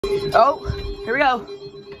Oh, here we go.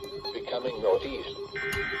 Becoming northeast.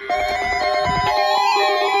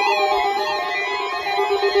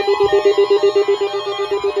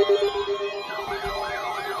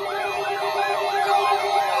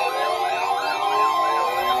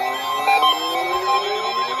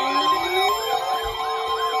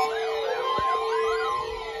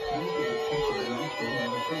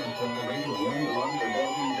 From the radio warning along the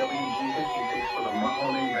WWG56 for the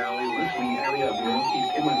Mahoning Valley listening area of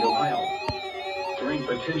northeast inland Ohio. During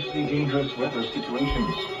potentially dangerous weather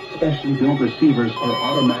situations, specially built receivers are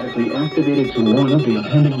automatically activated to warn of the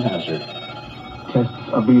impending hazard. Tests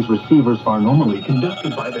of these receivers are normally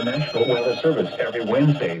conducted by the National Weather Service every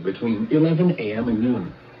Wednesday between 11 a.m. and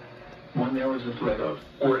noon. When there is a threat of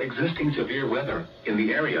or existing severe weather in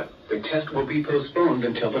the area, the test will be postponed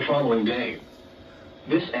until the following day.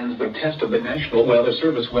 This ends the test of the National Weather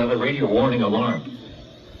Service weather radio warning alarm.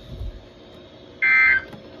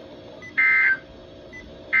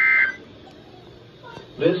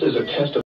 This is a test of